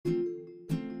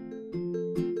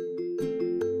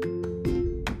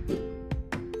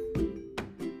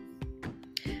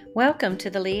Welcome to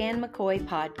the Leanne McCoy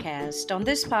podcast. On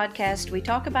this podcast, we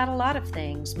talk about a lot of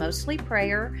things, mostly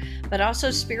prayer, but also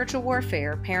spiritual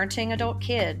warfare, parenting adult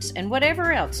kids, and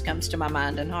whatever else comes to my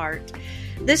mind and heart.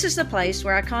 This is the place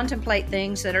where I contemplate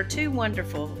things that are too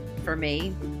wonderful for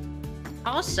me.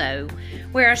 Also,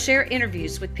 where I share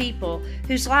interviews with people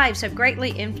whose lives have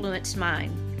greatly influenced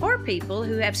mine, or people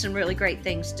who have some really great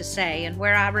things to say, and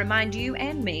where I remind you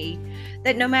and me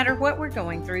that no matter what we're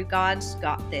going through, God's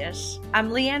got this. I'm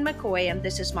Leanne McCoy, and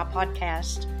this is my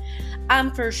podcast.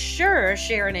 I'm for sure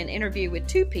sharing an interview with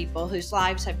two people whose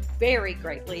lives have very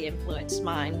greatly influenced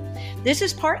mine. This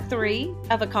is part 3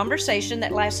 of a conversation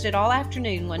that lasted all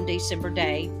afternoon one December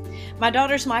day. My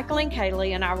daughters Mikel and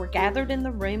Kaleigh and I were gathered in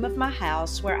the room of my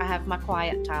house where I have my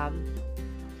quiet time.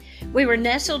 We were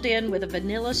nestled in with a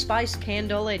vanilla spice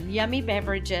candle and yummy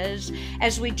beverages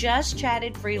as we just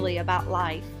chatted freely about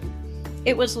life.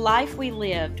 It was life we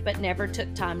lived but never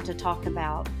took time to talk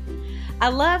about. I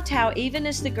loved how even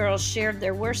as the girls shared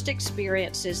their worst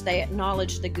experiences, they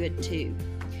acknowledged the good too.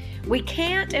 We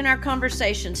can't in our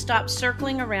conversation stop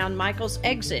circling around Mikel's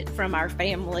exit from our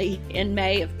family in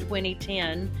May of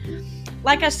 2010.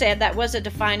 Like I said, that was a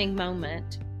defining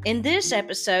moment. In this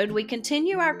episode, we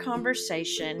continue our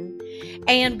conversation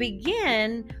and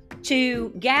begin to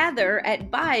gather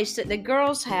advice that the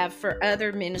girls have for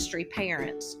other ministry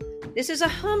parents. This is a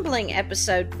humbling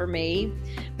episode for me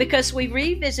because we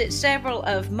revisit several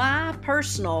of my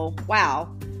personal,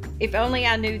 wow, if only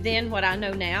I knew then what I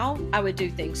know now, I would do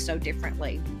things so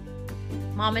differently.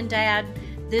 Mom and Dad,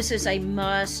 this is a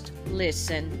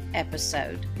must-listen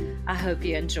episode. I hope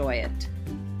you enjoy it.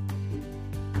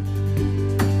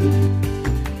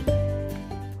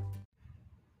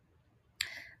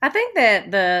 I think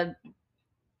that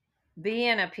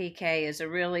being a PK is a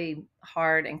really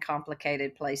hard and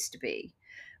complicated place to be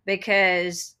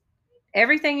because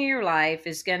everything in your life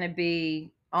is going to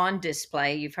be on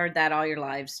display. You've heard that all your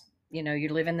lives. You know, you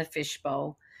live in the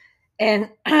fishbowl. And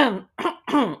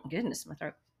goodness, my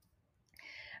throat.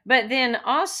 But then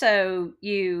also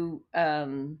you're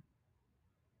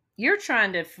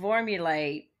trying to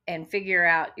formulate and figure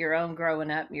out your own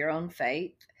growing up, your own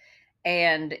faith.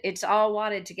 And it's all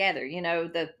wadded together, you know,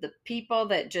 the people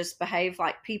that just behave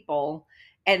like people,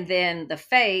 and then the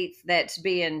faith that's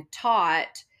being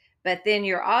taught, but then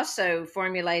you're also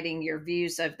formulating your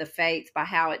views of the faith by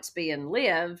how it's being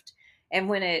lived, and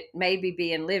when it may be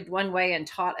being lived one way and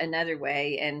taught another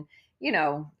way. And, you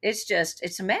know, it's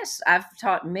a mess. I've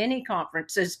taught many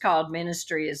conferences called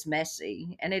Ministry is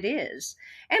Messy, and it is.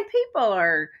 And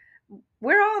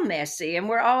we're all messy and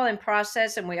we're all in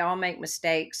process and we all make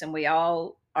mistakes and we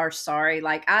all are sorry.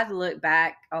 Like I look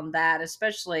back on that,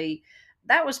 especially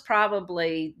that was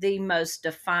probably the most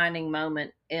defining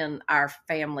moment in our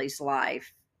family's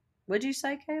life. Would you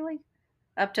say, Kaleigh?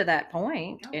 Up to that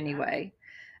point, anyway,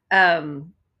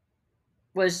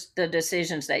 was the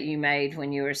decisions that you made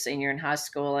when you were a senior in high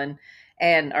school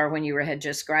and or when you had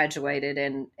just graduated.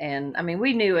 And I mean,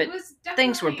 we knew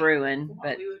things were brewing,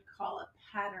 but we would call a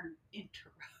pattern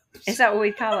interrupt. Is that what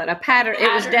we call it? A pattern.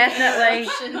 It was definitely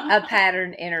a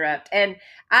pattern interrupt. And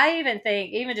I even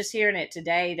think, even just hearing it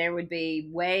today, there would be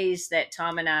ways that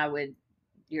Tom and I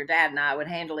your dad and I would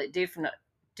handle it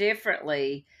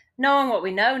differently, knowing what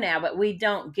we know now, but we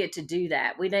don't get to do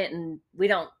that. We didn't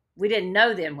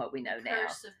know then what we know now.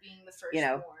 Curse of being the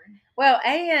firstborn. Well,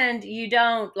 and you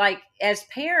don't, like, as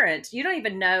parents, you don't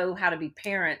even know how to be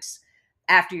parents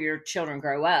after your children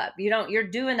grow up. You're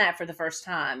doing that for the first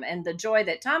time. And the joy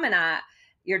that Tom and I,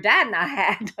 your dad and I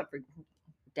had,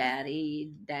 that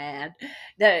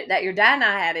your dad and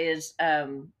I had is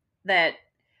that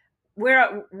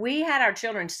we had our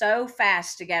children so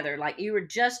fast together. Like you were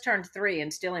just turned 3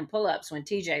 and still in pull-ups when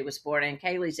TJ was born and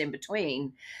Kayleigh's in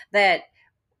between, that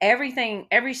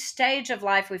every stage of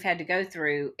life we've had to go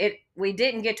through it, we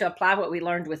didn't get to apply what we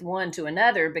learned with one to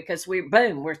another because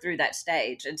we're through that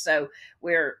stage. And so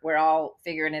we're all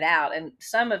figuring it out. And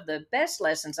some of the best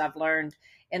lessons I've learned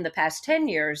in the past 10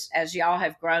 years, as y'all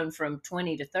have grown from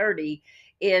 20 to 30,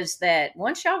 is that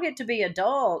once y'all get to be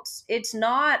adults,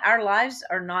 our lives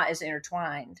are not as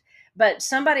intertwined, but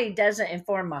somebody doesn't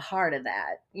inform my heart of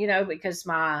that, you know, because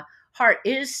my heart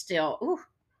is still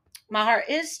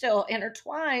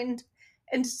intertwined.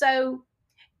 And so,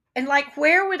 and like,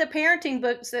 where were the parenting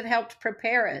books that helped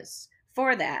prepare us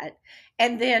for that?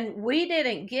 And then we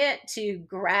didn't get to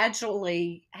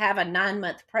gradually have a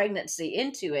 9-month pregnancy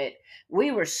into it.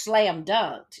 We were slam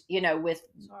dunked, you know, with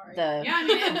the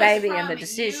baby and the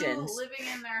decisions. Living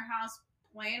in their house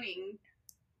planning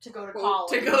to go to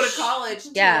college.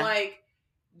 To like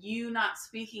you not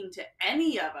speaking to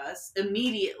any of us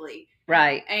immediately.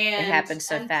 Right. And it happened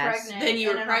so fast. Then you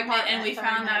were pregnant, and we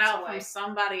found that out from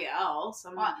somebody else.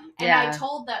 And I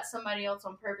told that somebody else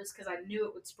on purpose because I knew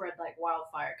it would spread like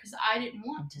wildfire because I didn't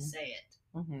want to say it.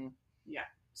 Mm-hmm. Yeah.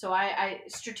 So I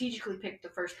strategically picked the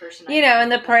first person.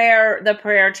 And the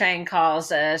prayer chain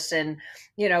calls us, and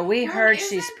we heard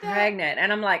she's pregnant,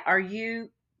 and I'm like, are you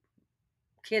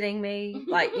kidding me?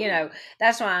 Like,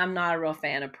 that's why I'm not a real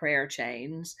fan of prayer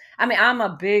chains. I mean, I'm a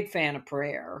big fan of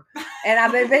prayer, and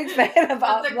I'm a big fan of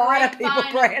a lot of people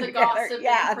praying together.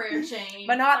 Yeah, prayer chain,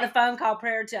 but not the phone call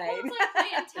prayer chain. Well,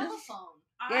 it's like playing telephone.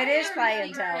 It is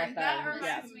playing telephone. That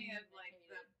reminds me of like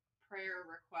the prayer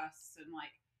requests and like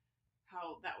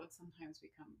how that would sometimes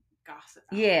become gossip.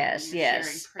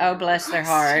 Yes. Oh, bless their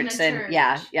hearts. And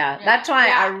yeah. That's why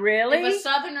I really... If a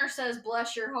Southerner says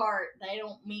bless your heart, they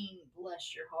don't mean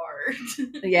bless your heart.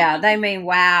 Yeah, they mean,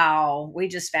 wow, we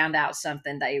just found out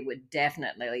something they would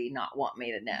definitely not want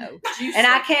me to know. And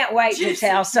I can't wait to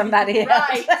tell somebody else.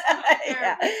 Right.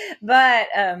 Yeah. But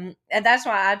and that's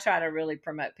why I try to really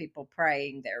promote people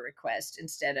praying their request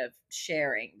instead of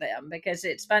sharing them, because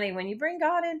it's funny when you bring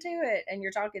God into it and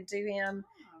you're talking to him,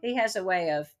 he has a way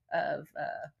of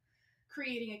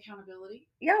creating accountability.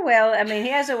 Yeah, well, I mean, he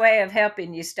has a way of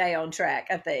helping you stay on track,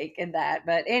 I think, in that.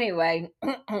 But anyway,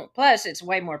 plus it's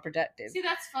way more productive. See,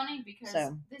 that's funny because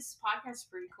this podcast is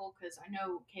pretty cool because I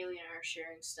know Kaleigh and I are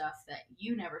sharing stuff that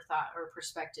you never thought or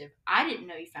perspective. I didn't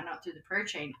know you found out through the prayer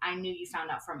chain. I knew you found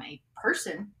out from a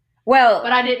person. Well,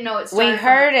 but I didn't know it. We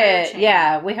heard it.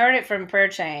 Yeah, we heard it from prayer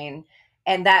chain,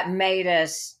 and that made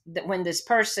us. When this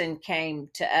person came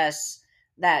to us,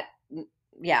 that.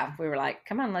 Yeah, we were like,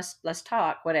 come on, let's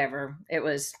talk, whatever. It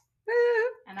was, woo.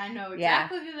 And I know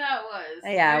exactly who that was.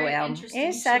 Yeah, well,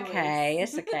 it's okay.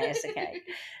 It's okay.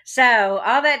 So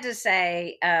all that to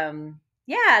say,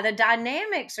 the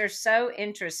dynamics are so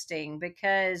interesting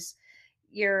because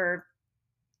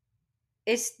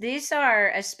these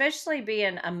are, especially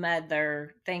being a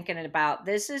mother, thinking about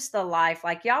this is the life,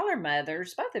 like y'all are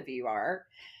mothers, both of you are.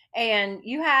 And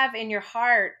you have in your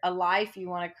heart a life you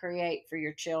want to create for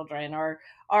your children,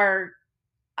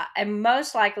 and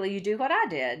most likely you do what I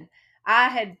did. I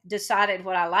had decided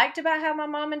what I liked about how my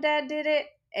mom and dad did it,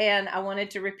 and I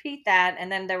wanted to repeat that.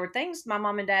 And then there were things my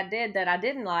mom and dad did that I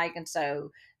didn't like, and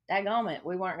so daggone,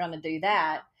 we weren't going to do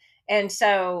that. And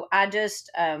so I just,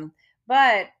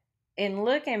 but in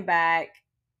looking back,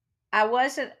 I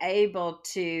wasn't able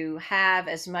to have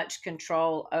as much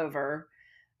control over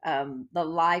the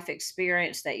life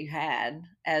experience that you had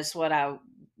as what I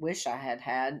wish I had.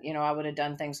 I would have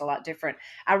done things a lot different.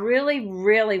 I really,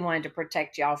 really wanted to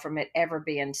protect y'all from it ever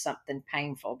being something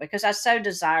painful, because I so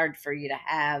desired for you to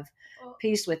have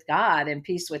peace with God and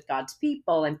peace with God's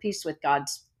people and peace with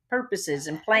God's purposes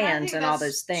and plans and all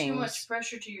those things. Too much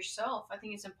pressure to yourself. I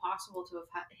think it's impossible to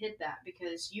have hid that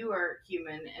because you are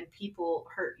human and people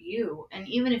hurt you. And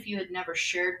even if you had never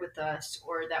shared with us,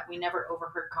 or that we never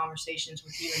overheard conversations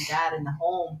with you and dad in the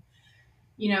home,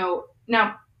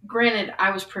 now granted,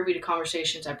 I was privy to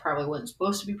conversations I probably wasn't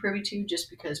supposed to be privy to, just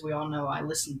because we all know I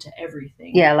listen to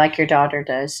everything. Yeah, like your daughter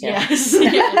does. Yeah. Yes.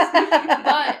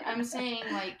 But I'm saying,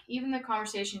 like, even the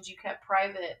conversations you kept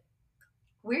private,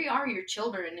 we are your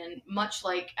children, and much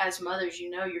like as mothers,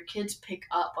 your kids pick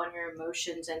up on your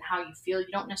emotions and how you feel.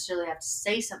 You don't necessarily have to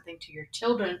say something to your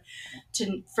children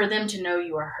for them to know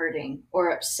you are hurting or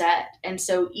upset. And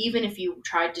so even if you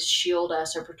tried to shield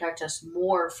us or protect us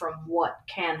more from what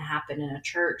can happen in a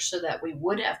church so that we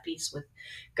would have peace with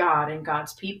God and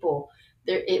God's people,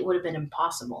 it would have been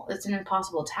impossible. It's an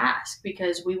impossible task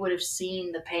because we would have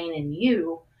seen the pain in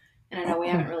you. And I know we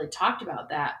haven't really talked about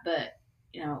that, but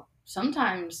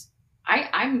sometimes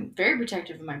I'm very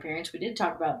protective of my parents. We did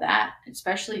talk about that,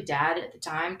 especially dad at the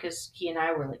time, because he and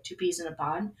I were like two peas in a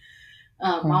pod.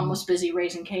 Mom was busy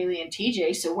raising Kaleigh and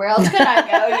TJ, so where else could I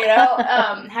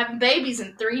go? Having babies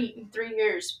in three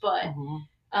years, but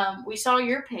we saw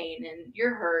your pain and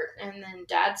your hurt, and then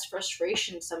dad's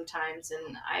frustration sometimes.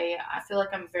 And I feel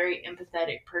like I'm a very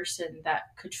empathetic person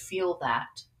that could feel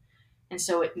that, and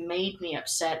so it made me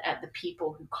upset at the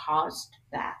people who caused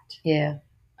that. Yeah.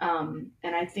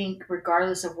 And I think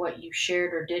regardless of what you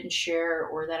shared or didn't share,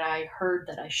 or that I heard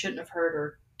that I shouldn't have heard,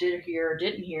 or did hear or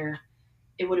didn't hear,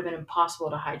 it would have been impossible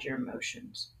to hide your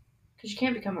emotions, because you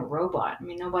can't become a robot. I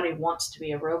mean, nobody wants to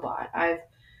be a robot. I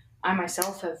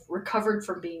myself have recovered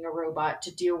from being a robot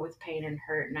to deal with pain and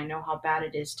hurt, and I know how bad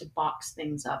it is to box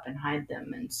things up and hide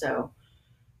them. And so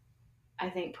I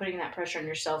think putting that pressure on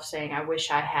yourself, saying, I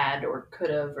wish I had or could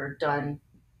have or done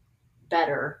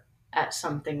better at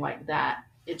something like that,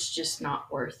 it's just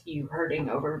not worth you hurting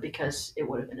over because it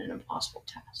would have been an impossible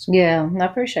task. Yeah, I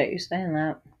appreciate you saying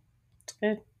that. It's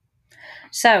good.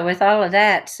 So, with all of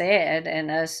that said,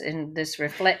 and us in this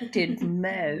reflected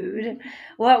mode,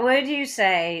 what would you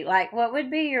say? Like, what would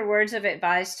be your words of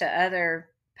advice to other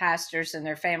pastors and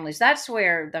their families? That's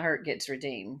where the hurt gets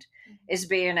redeemed, is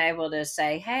being able to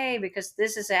say, hey, because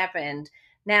this has happened.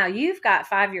 Now you've got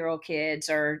 5-year-old kids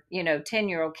or,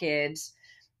 10-year-old kids.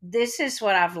 This is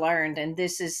what I've learned. And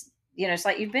this is, it's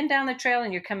like you've been down the trail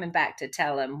and you're coming back to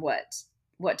tell them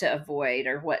what to avoid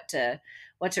or what to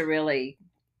really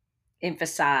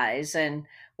emphasize and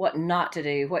what not to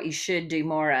do, what you should do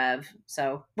more of.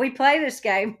 So we play this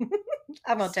game.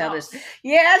 I'm gonna tell this.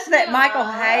 Yes, that Michael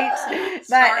hates.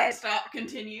 But stop,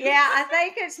 continue. Yeah, I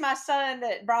think it's my son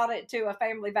that brought it to a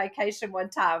family vacation one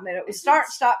time, and it was start,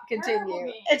 stop,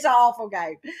 continue. It's an awful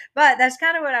game, but that's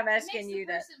kind of what I'm asking you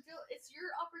to. It's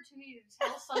your opportunity to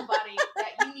tell somebody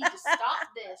that you need to stop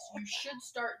this. You should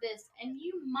start this, and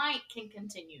you might can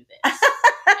continue this.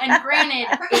 And granted,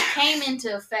 it came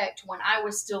into effect when I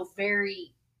was still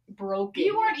very broken.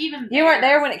 You weren't even there. You weren't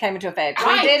there when it came into effect.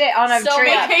 Right. We did it on a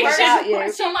trip without you.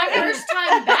 So my first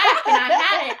time back and I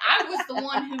had it, I was the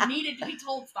one who needed to be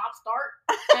told stop, start,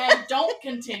 and don't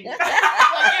continue. Like,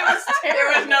 it was terrible. There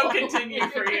was no continue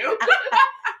for you.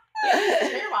 It was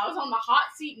terrible. I was on the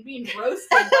hot seat and being roasted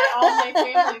by all my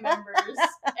family members,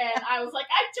 and I was like,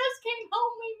 "I just came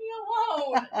home, leave me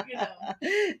alone."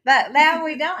 But now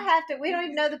we don't have to. We don't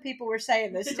even know the people we're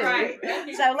saying this to. Right.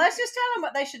 So let's just tell them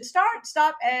what they should start,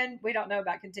 stop, and we don't know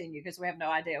about continue because we have no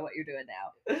idea what you're doing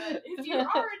now. But if you're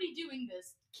already doing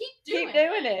this, keep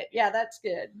doing it. Yeah, that's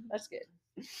good. That's good.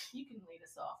 You can lead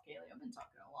us off, Kaleigh. I've been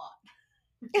talking a lot.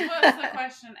 What's the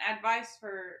question? Advice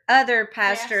for other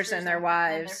pastors and their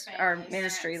wives or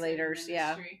ministry parents leaders. in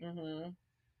Yeah. ministry. Mm-hmm.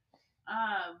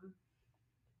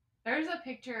 There's a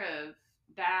picture of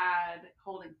Dad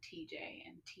holding TJ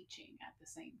and teaching at the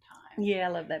same time. Yeah, I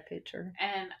love that picture.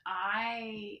 And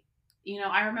I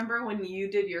remember when you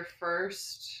did your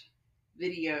first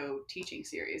video teaching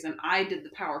series, and I did the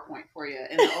PowerPoint for you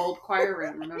in the old choir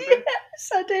room, remember?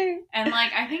 Yes, I do. And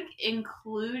I think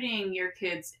including your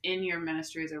kids in your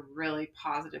ministry is a really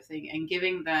positive thing, and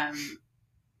giving them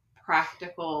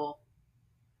practical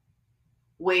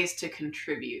ways to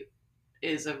contribute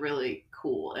is a really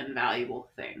cool and valuable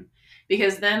thing,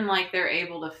 because then they're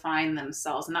able to find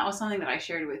themselves. And that was something that I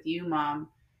shared with you, Mom,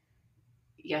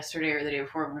 yesterday or the day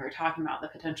before when we were talking about the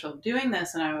potential of doing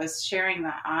this. And I was sharing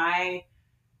that I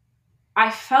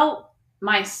felt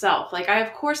myself, I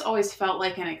of course always felt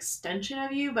like an extension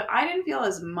of you, but I didn't feel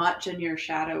as much in your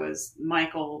shadow as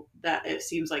Michael that it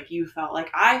seems like you felt.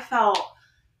 I felt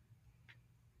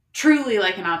truly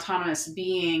like an autonomous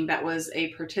being that was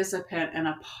a participant and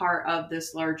a part of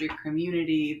this larger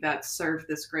community that served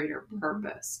this greater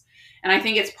purpose. And I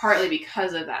think it's partly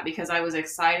because of that, because I was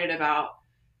excited about,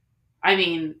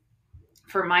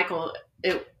 for Michael,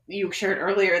 you shared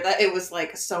earlier that it was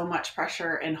so much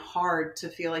pressure and hard to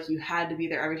feel like you had to be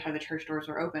there every time the church doors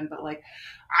were open. But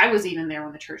I was even there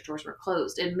when the church doors were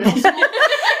closed. In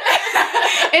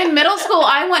middle school,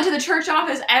 I went to the church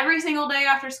office every single day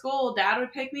after school. Dad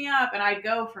would pick me up and I'd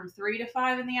go from 3 to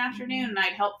 5 in the afternoon, and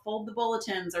I'd help fold the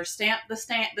bulletins or stamp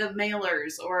the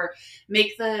mailers or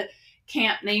make the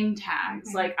camp name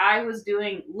tags. I was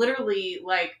doing literally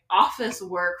office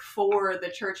work for the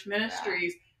church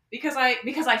ministries. Yeah.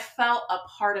 Because I felt a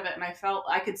part of it, and I felt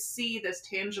I could see this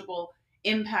tangible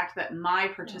impact that my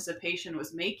participation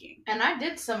was making. And I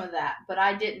did some of that, but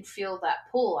I didn't feel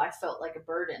that pull. I felt like a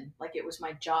burden, like it was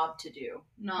my job to do,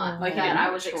 not that I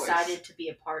was excited to be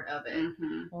a part of it.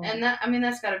 Mm-hmm. And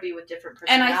that's got to be with different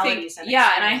personalities. And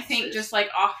I think just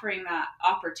offering that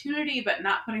opportunity, but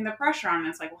not putting the pressure on.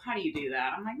 It's well, how do you do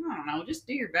that? I'm I don't know, just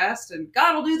do your best, and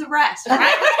God will do the rest,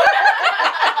 right?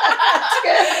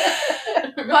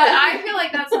 But I feel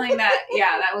like that's something that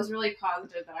was really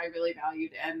positive, that I really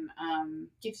valued, and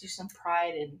gives you some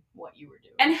pride in what you were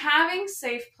doing. And having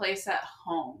safe place at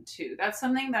home too. That's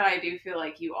something that I do feel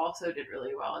like you also did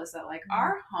really well, is that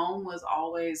our home was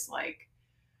always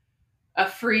a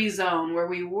free zone where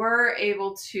we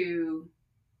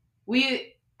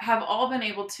have all been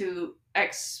able to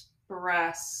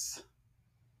express.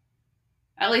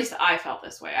 At least I felt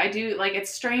this way. I do,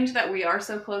 it's strange that we are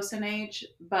so close in age,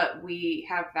 but we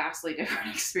have vastly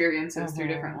different experiences through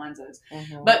different lenses.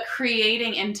 But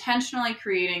intentionally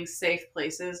creating safe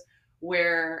places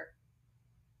where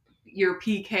your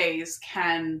PKs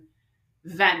can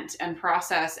vent and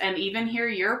process and even hear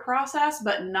your process,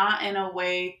 but not in a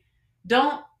way,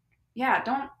 don't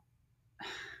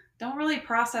don't really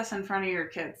process in front of your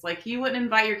kids. Like, you wouldn't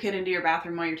invite your kid into your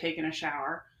bathroom while you're taking a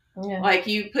shower. Yeah. Like,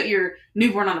 you put your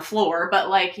newborn on the floor, but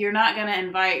like, you're not going to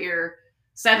invite your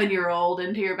 7-year-old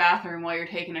into your bathroom while you're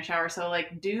taking a shower. So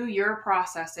like, do your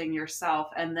processing yourself,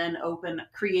 and then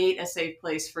create a safe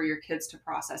place for your kids to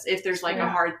process. If there's like a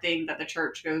hard thing that the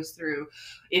church goes through,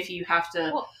 if you have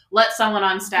to let someone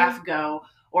on staff go,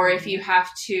 or if you have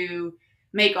to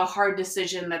make a hard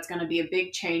decision that's going to be a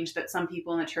big change that some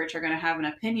people in the church are going to have an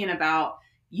opinion about,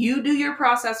 you do your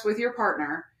process with your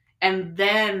partner. And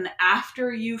then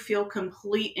after you feel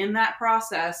complete in that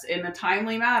process in a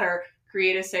timely manner,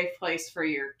 create a safe place for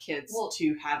your kids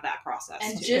to have that process.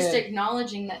 And just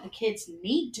acknowledging that the kids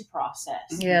need to process.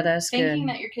 Yeah, that's Thinking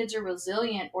good. that your kids are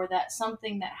resilient, or that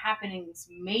something that happens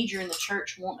major in the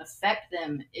church won't affect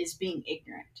them, is being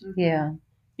ignorant. Yeah.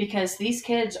 Because these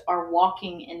kids are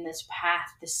walking in this path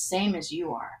the same as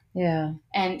you are. Yeah.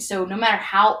 And so no matter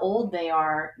how old they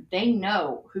are, they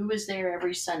know who is there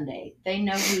every Sunday. They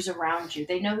know who's around you.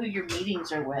 They know who your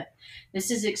meetings are with.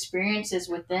 This is experiences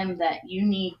with them that you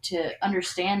need to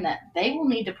understand that they will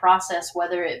need to process,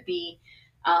 whether it be,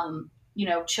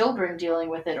 children dealing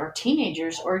with it, or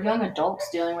teenagers, or young adults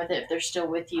dealing with it if they're still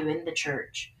with you in the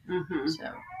church. Mm-hmm.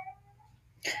 So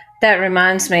that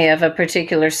reminds me of a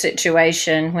particular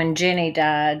situation when Jenny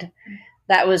died.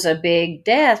 That was a big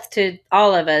death to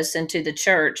all of us and to the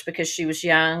church, because she was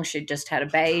young. She just had a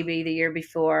baby the year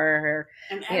before.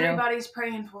 And everybody's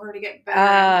praying for her to get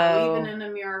better, believing in a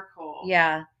miracle.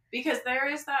 Yeah. Because there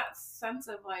is that sense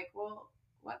of like, well,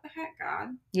 what the heck, God?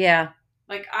 Yeah.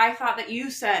 Like, I thought that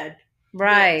you said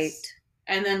this,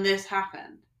 and then this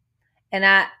happened. And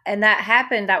that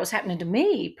happened. That was happening to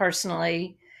me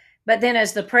personally. But then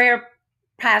as the prayer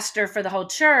pastor for the whole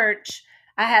church,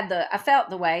 I felt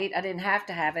the weight. I didn't have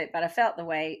to have it, but I felt the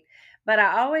weight. But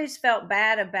I always felt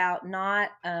bad about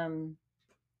not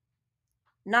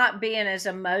being as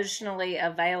emotionally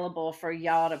available for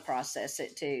y'all to process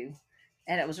it too.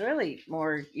 And it was really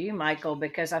more you, Michael,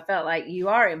 because I felt like you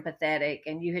are empathetic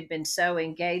and you had been so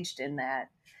engaged in that.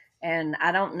 And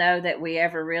I don't know that we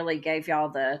ever really gave y'all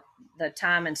the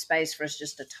time and space for us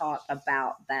just to talk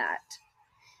about that.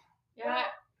 Yeah.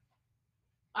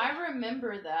 I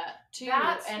remember that too.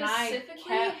 That specifically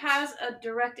has a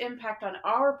direct impact on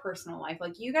our personal life.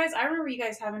 Like, you guys, I remember you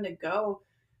guys having to go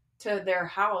to their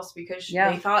house because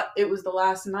they thought it was the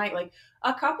last night. Like,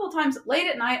 a couple times late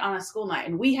at night on a school night,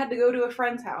 and we had to go to a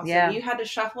friend's house, and you had to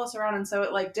shuffle us around. And so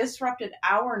it like disrupted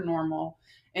our normal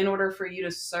in order for you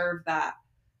to serve that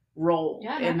role.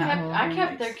 Yeah, and I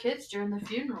kept their kids during the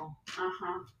funeral.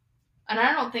 And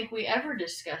I don't think we ever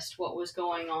discussed what was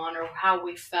going on, or how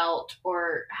we felt,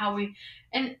 or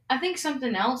and I think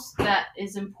something else that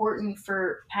is important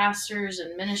for pastors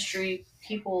and ministry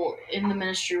people in the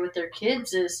ministry with their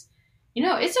kids is,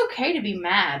 it's okay to be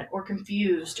mad or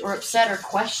confused or upset or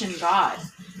question God.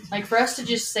 Like, for us to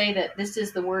just say that this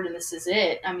is the word and this is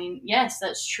it. I mean, yes,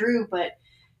 that's true, but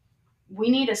we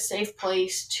need a safe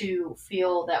place to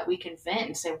feel that we can vent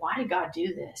and say, why did God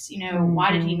do this?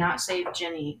 Why did he not save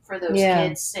Jenny for those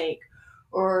kids' sake?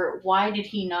 Or why did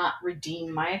he not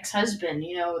redeem my ex-husband?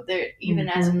 Even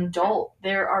as an adult,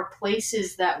 there are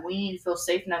places that we need to feel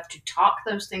safe enough to talk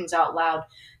those things out loud,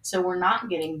 so we're not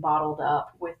getting bottled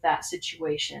up with that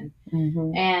situation.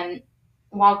 And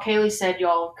while Kaleigh said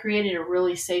y'all created a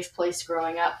really safe place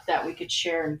growing up that we could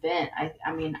share and vent,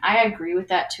 I mean, I agree with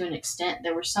that to an extent.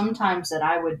 There were some times that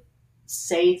I would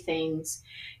say things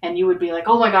and you would be like,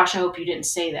 oh my gosh, I hope you didn't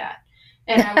say that.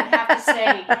 And I would have to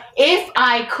say, if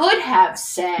I could have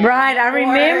said. Right, I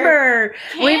remember.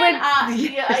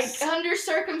 Under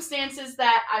circumstances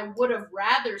that I would have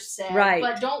rather said. Right.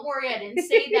 But don't worry, I didn't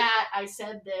say that. I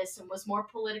said this and was more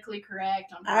politically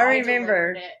correct on how I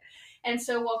remember. delivered it. And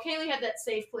so while Kaleigh had that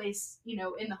safe place,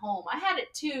 in the home, I had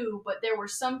it too, but there were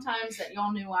some times that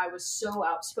y'all knew I was so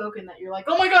outspoken that you're like,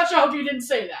 oh my gosh, I hope you didn't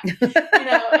say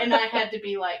that. And I had to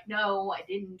be like, no, I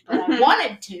didn't, but I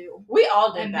wanted to. We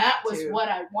all did and that was too. what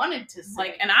I wanted to say.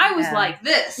 Like, and I was like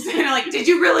this. Like, did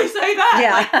you really say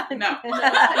that? Yeah. Like, no.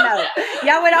 No.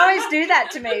 Y'all would always do that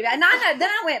to me. And then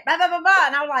I went, blah, blah, blah, blah.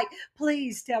 And I was like,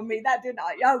 please tell me that did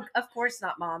not. Oh, of course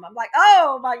not, Mom. I'm like,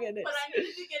 oh my goodness. But I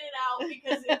needed to get it out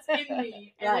because it's in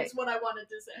me, and it's what I wanted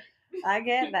to say. I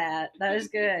get that. That was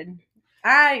good.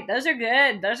 All right, those are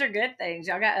good. Those are good things.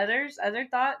 Y'all got other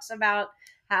thoughts about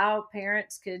how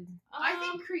parents could? I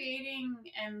think creating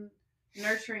and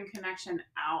nurturing connection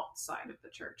outside of the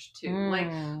church too, like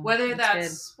whether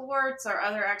that's sports or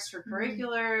other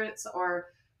extracurriculars or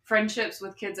friendships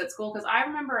with kids at school. Because I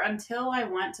remember until I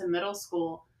went to middle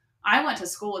school, I went to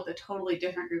school with a totally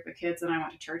different group of kids than I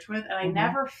went to church with, and I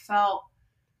never felt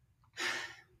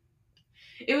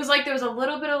it was like there was a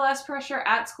little bit of less pressure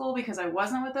at school because I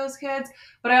wasn't with those kids,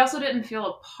 but I also didn't feel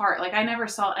a part. Like I never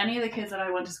saw any of the kids that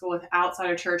I went to school with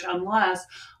outside of church unless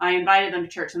I invited them to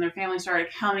church and their family started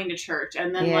coming to church.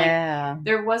 And then like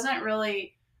there wasn't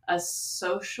really a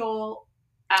social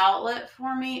outlet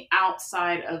for me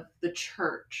outside of the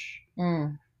church.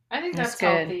 I think that's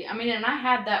healthy. I mean, and I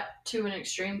had that to an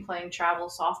extreme playing travel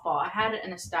softball. I had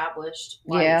an established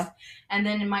life. Yeah. And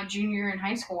then in my junior year in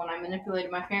high school, when I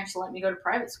manipulated my parents to let me go to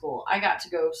private school, I got to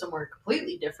go somewhere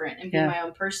completely different and be my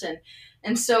own person.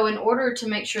 And so in order to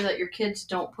make sure that your kids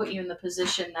don't put you in the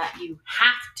position that you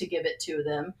have to give it to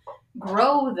them,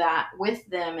 grow that with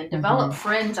them and develop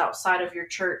friends outside of your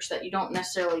church that you don't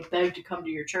necessarily beg to come to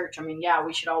your church. I mean, yeah,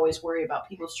 we should always worry about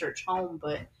people's church home,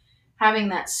 but having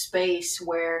that space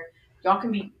where y'all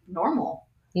can be normal.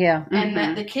 Yeah. And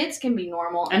that the kids can be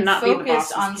normal and not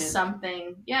focus on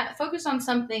something. Yeah. Focus on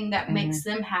something that makes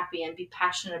them happy and be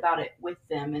passionate about it with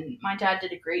them. And my dad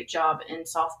did a great job in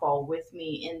softball with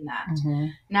me in that.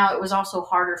 Now it was also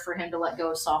harder for him to let go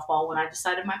of softball when I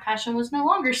decided my passion was no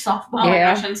longer softball. Oh my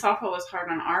gosh. And softball was hard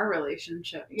on our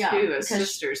relationship too as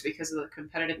sisters because of the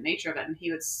competitive nature of it. And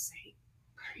he would say,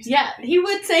 yeah, he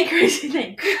would say crazy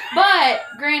things. But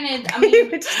granted, I mean, he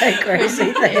would say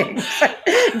crazy things.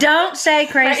 Don't say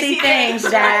crazy things,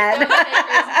 Dad. Don't say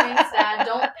crazy things, Dad.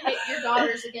 Don't pit your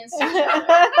daughters against each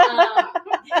other.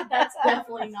 That's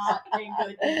definitely not a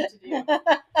good thing to do.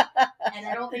 And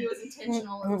I don't think it was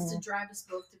intentional. It was to drive us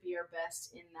both to be our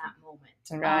best in that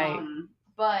moment. Right.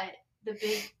 But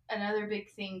another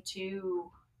big thing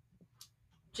too,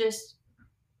 just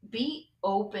be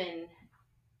open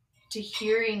to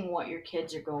hearing what your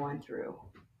kids are going through.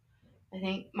 I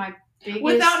think my biggest...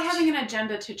 Without having an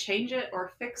agenda to change it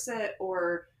or fix it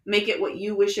or make it what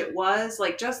you wish it was,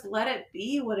 like just let it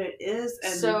be what it is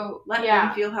and let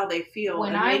them feel how they feel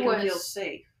when and make them feel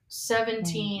safe.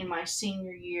 17, my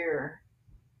senior year,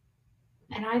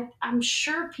 and I'm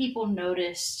sure people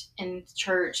noticed in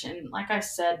church, and like I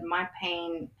said, my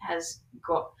pain has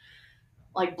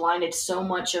blinded so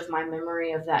much of my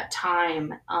memory of that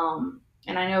time.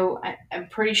 And I know, I'm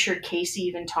pretty sure Casey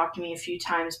even talked to me a few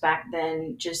times back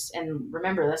then, and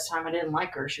remember this time I didn't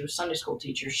like her. She was a Sunday school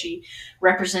teacher. She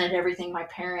represented everything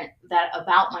about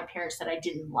my parents that I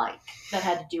didn't like, that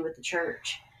had to do with the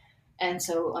church. And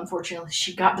so unfortunately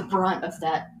she got the brunt of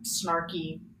that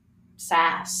snarky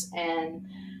sass. And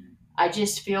I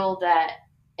just feel that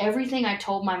everything I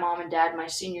told my mom and dad my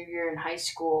senior year in high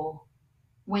school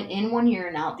went in one ear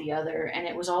and out the other. And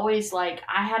it was always like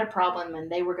I had a problem and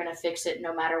they were going to fix it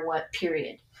no matter what,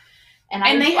 period.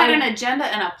 And they had an agenda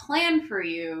and a plan for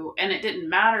you, and it didn't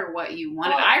matter what you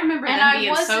wanted. I remember them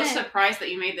being so surprised that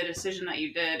you made the decision that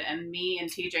you did, and me and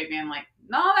TJ being like,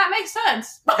 no, that makes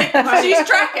sense. Like, she's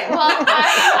tracking. Well,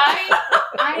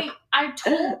 I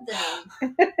told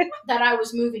them that I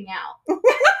was moving out for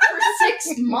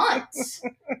 6 months.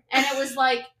 And it was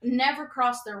like, never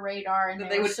crossed their radar. And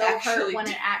they were so hurt when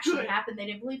it actually happened. They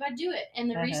didn't believe I'd do it.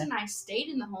 And the reason I stayed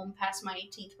in the home past my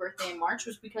 18th birthday in March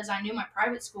was because I knew my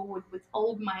private school would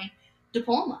withhold my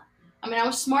diploma. I mean, I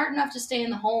was smart enough to stay in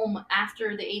the home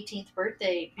after the 18th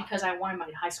birthday because I wanted my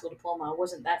high school diploma. I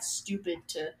wasn't that stupid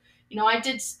to...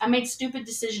 I made stupid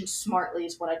decisions smartly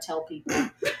is what I tell people.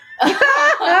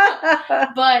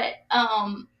 But,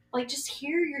 just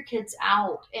hear your kids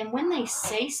out. And when they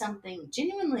say something,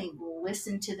 genuinely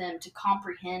listen to them to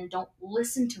comprehend. Don't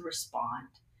listen to respond.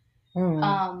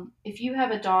 If you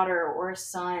have a daughter or a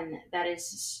son that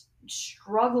is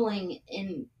struggling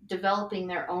in developing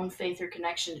their own faith or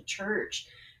connection to church,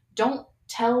 don't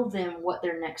tell them what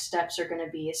their next steps are going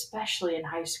to be, especially in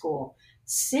high school.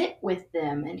 Sit with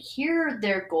them and hear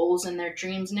their goals and their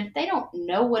dreams. And if they don't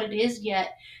know what it is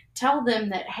yet, tell them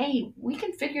that, hey, we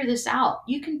can figure this out.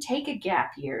 You can take a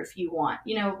gap year if you want.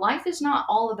 Life is not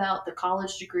all about the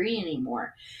college degree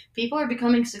anymore. People are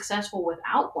becoming successful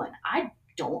without one. I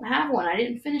don't have one. I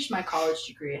didn't finish my college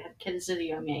degree. I had kids at a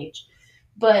young age.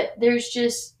 But there's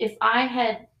just, if I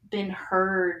had been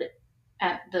heard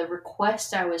at the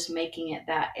request I was making at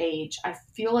that age, I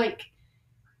feel like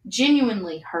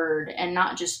genuinely heard and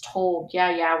not just told,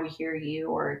 yeah, we hear you,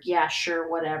 or yeah, sure,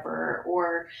 whatever,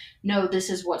 or no,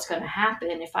 this is what's going to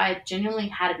happen. If I had genuinely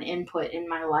had an input in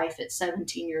my life at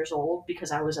 17 years old,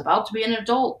 because I was about to be an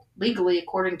adult legally,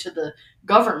 according to the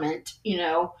government,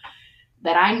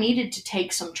 that I needed to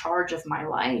take some charge of my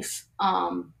life,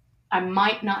 I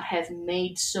might not have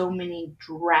made so many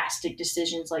drastic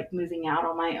decisions like moving out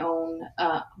on my own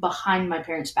behind my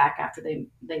parents' back after they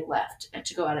left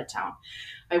to go out of town.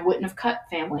 I wouldn't have cut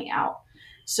family out.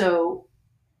 So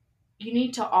you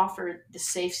need to offer the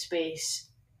safe space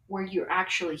where you're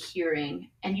actually hearing,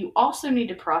 and you also need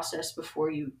to process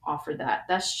before you offer that.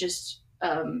 That's just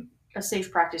a safe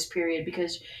practice period,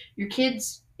 because your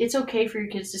kids, it's okay for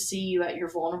your kids to see you at your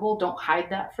vulnerable. Don't hide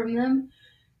that from them,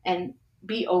 and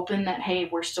be open that, hey,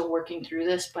 we're still working through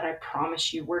this, but I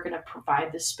promise you we're going to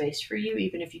provide this space for you,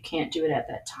 even if you can't do it at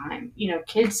that time.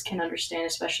 Kids can understand,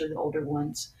 especially the older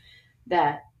ones,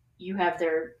 that you have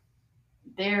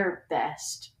their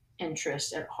best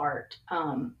interest at heart.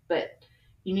 But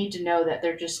you need to know that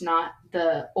they're just not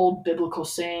the old biblical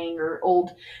saying or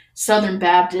old Southern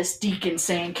Baptist deacon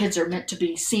saying kids are meant to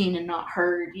be seen and not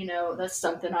heard. That's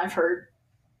something I've heard.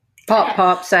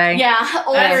 Pop say. Yeah,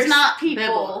 or That's it's not people.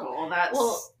 biblical.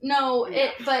 That's no, yeah.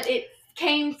 But it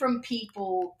came from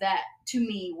people that to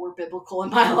me were biblical in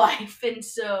my life, and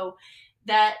so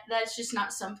that's just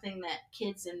not something that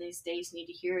kids in these days need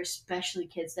to hear, especially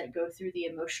kids that go through the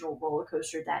emotional roller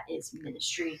coaster that is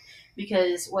ministry.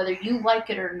 Because whether you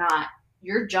like it or not,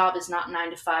 your job is not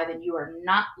 9 to 5, and you are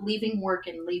not leaving work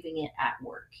and leaving it at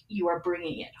work. You are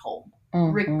bringing it home,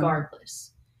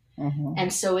 regardless. Mm-hmm.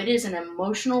 And so it is an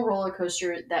emotional roller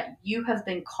coaster that you have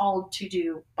been called to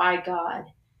do by God.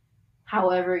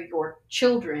 However, your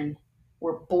children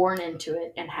were born into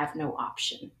it and have no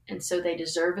option. And so they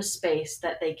deserve a space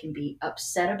that they can be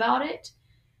upset about it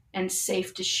and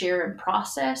safe to share and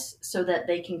process, so that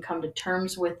they can come to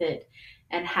terms with it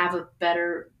and have a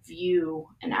better view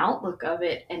and outlook of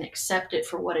it and accept it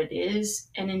for what it is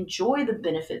and enjoy the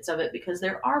benefits of it, because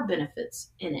there are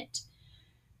benefits in it.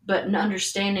 But an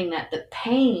understanding that the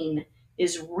pain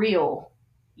is real.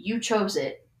 You chose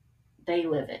it. They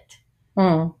live it.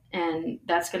 And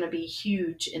that's going to be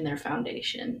huge in their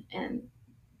foundation and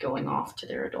going off to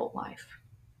their adult life.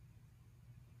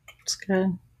 It's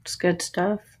good. It's good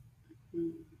stuff.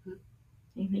 Mm-hmm.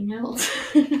 Anything else?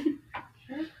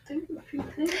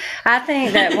 I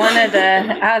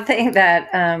think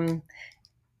that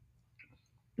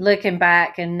looking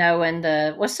back and knowing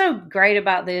what's so great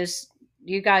about this,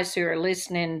 you guys who are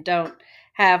listening don't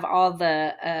have all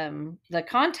the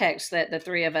context that the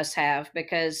three of us have,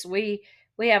 because we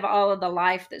have all of the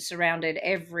life that surrounded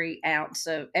every ounce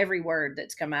of every word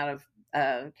that's come out of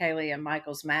Kaleigh and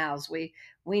Michael's mouths.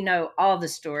 We know all the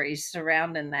stories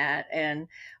surrounding that. And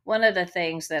one of the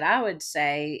things that I would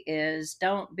say is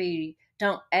don't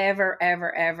ever,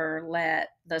 ever, ever let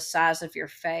the size of your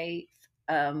faith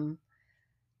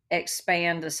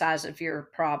expand the size of your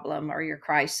problem or your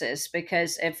crisis.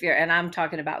 Because and I'm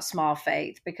talking about small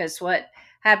faith, because what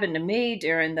happened to me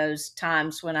during those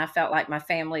times when I felt like my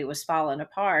family was falling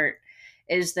apart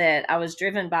is that I was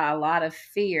driven by a lot of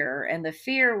fear. And the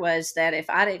fear was that if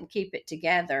I didn't keep it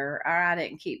together, or I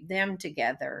didn't keep them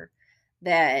together,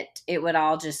 that it would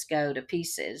all just go to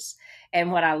pieces.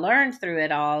 And what I learned through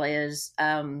it all is,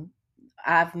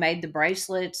 I've made the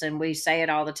bracelets, and we say it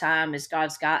all the time, is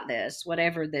God's got this,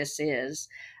 whatever this is.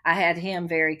 I had him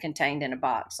very contained in a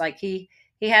box. Like he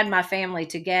had my family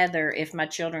together. If my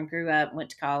children grew up,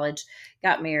 went to college,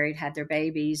 got married, had their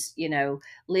babies,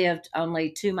 lived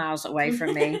only 2 miles away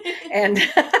from me, and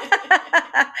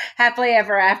happily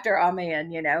ever after,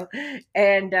 amen,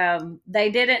 and they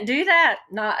didn't do that.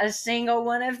 Not a single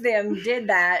one of them did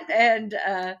that. And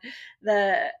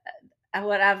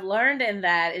what I've learned in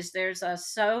that is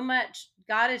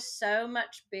God is so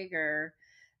much bigger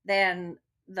than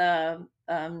the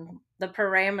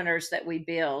parameters that we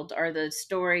build or the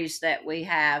stories that we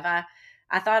have.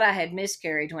 I thought I had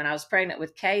miscarried when I was pregnant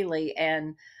with Kaleigh,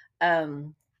 and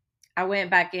I went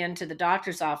back into the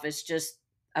doctor's office just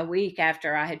a week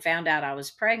after I had found out I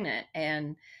was pregnant,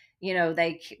 and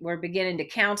they were beginning to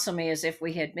counsel me as if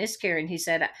we had miscarried. And he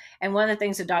said, and one of the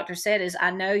things the doctor said is,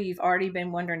 I know you've already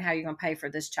been wondering how you're going to pay for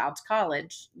this child's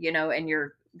college, and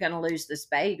you're going to lose this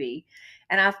baby.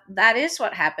 And that is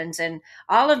what happens. And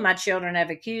all of my children have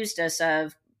accused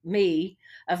me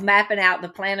of mapping out the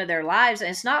plan of their lives. And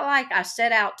it's not like I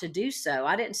set out to do so.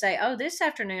 I didn't say, oh, this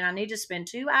afternoon I need to spend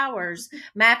 2 hours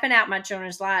mapping out my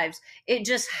children's lives. It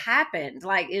just happened.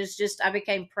 Like, it's just, I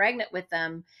became pregnant with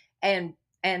them, and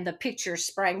the picture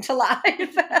sprang to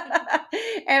life.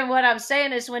 And what I'm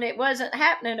saying is, when it wasn't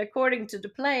happening according to the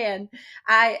plan,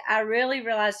 I really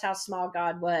realized how small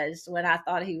God was when I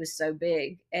thought he was so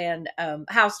big, and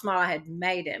how small I had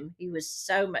made him. He was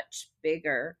so much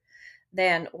bigger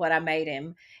than what I made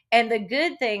him. And the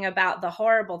good thing about the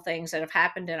horrible things that have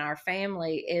happened in our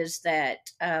family is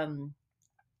that I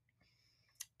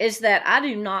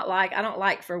don't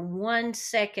like for 1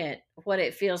 second what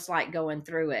it feels like going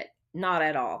through it. Not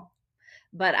at all.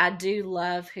 But I do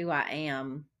love who I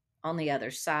am on the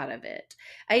other side of it.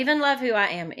 I even love who I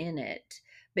am in it,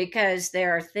 because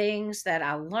there are things that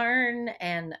I learn,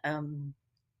 and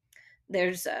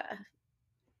there's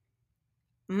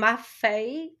my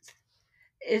faith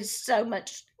is so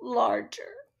much larger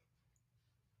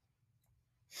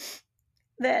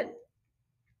than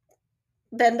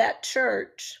that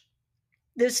church,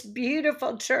 this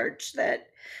beautiful church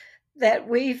that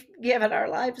we've given our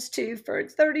lives to for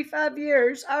 35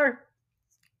 years.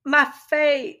 My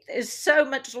faith is so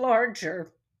much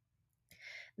larger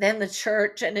than the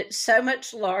church, and it's so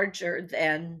much larger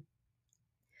than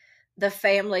the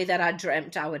family that I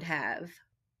dreamt I would have.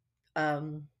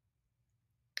 And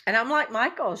I'm like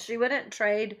Michael, she wouldn't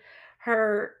trade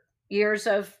her years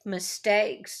of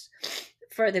mistakes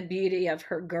for the beauty of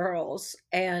her girls.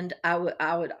 And I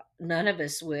would, none of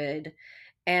us would.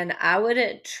 And I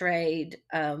wouldn't trade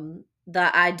the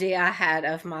idea I had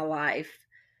of my life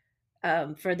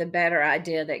for the better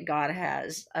idea that God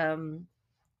has, and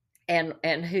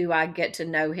who I get to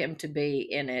know him to be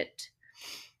in it.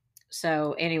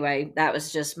 So anyway, that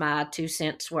was just my 2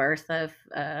 cents worth of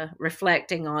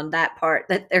reflecting on that part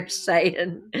that they're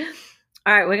saying.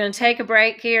 All right, we're going to take a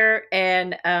break here,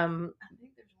 and I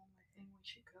think there's one more thing we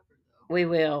should cover, though. we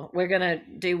will. We're going to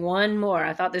do one more.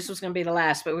 I thought this was going to be the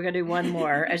last, but we're going to do one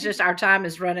more. It's just our time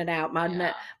is running out. My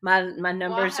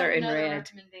numbers are in red.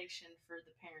 Recommendation for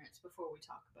the parents before we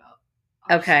talk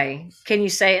about. Okay, can you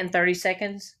say it in 30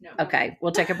 seconds? No. Okay,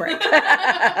 we'll take a break.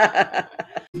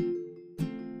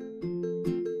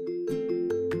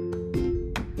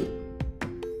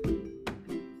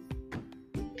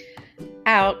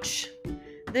 Ouch.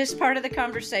 This part of the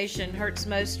conversation hurts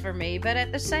most for me, but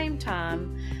at the same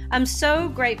time, I'm so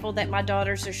grateful that my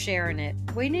daughters are sharing it.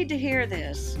 We need to hear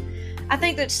this. I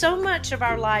think that so much of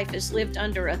our life is lived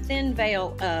under a thin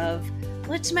veil of,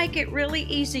 let's make it really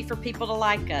easy for people to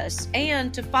like us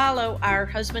and to follow our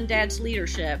husband-dad's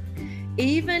leadership,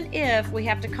 even if we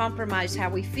have to compromise how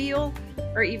we feel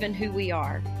or even who we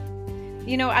are.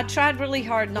 You know, I tried really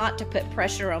hard not to put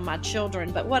pressure on my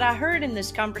children, but what I heard in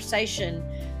this conversation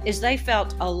is they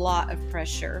felt a lot of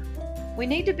pressure. We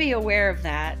need to be aware of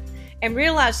that and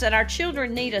realize that our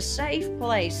children need a safe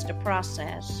place to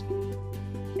process.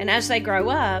 And as they grow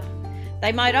up,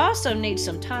 they might also need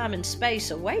some time and space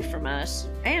away from us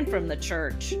and from the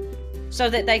church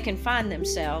so that they can find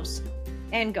themselves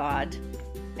and God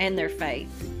and their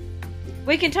faith.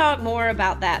 We can talk more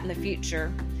about that in the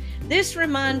future. This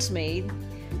reminds me,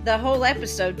 the whole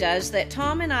episode does, that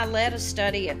Tom and I led a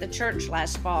study at the church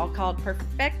last fall called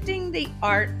Perfecting the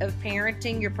Art of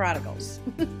Parenting Your Prodigals.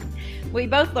 We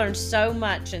both learned so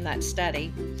much in that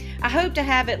study. I hope to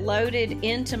have it loaded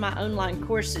into my online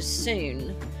courses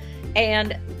soon.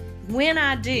 And when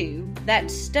I do, that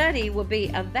study will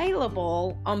be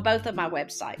available on both of my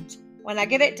websites. When I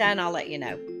get it done, I'll let you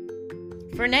know.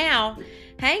 For now,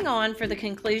 hang on for the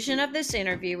conclusion of this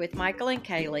interview with Mikel and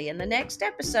Kaleigh in the next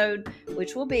episode,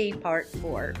 which will be part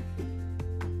 4.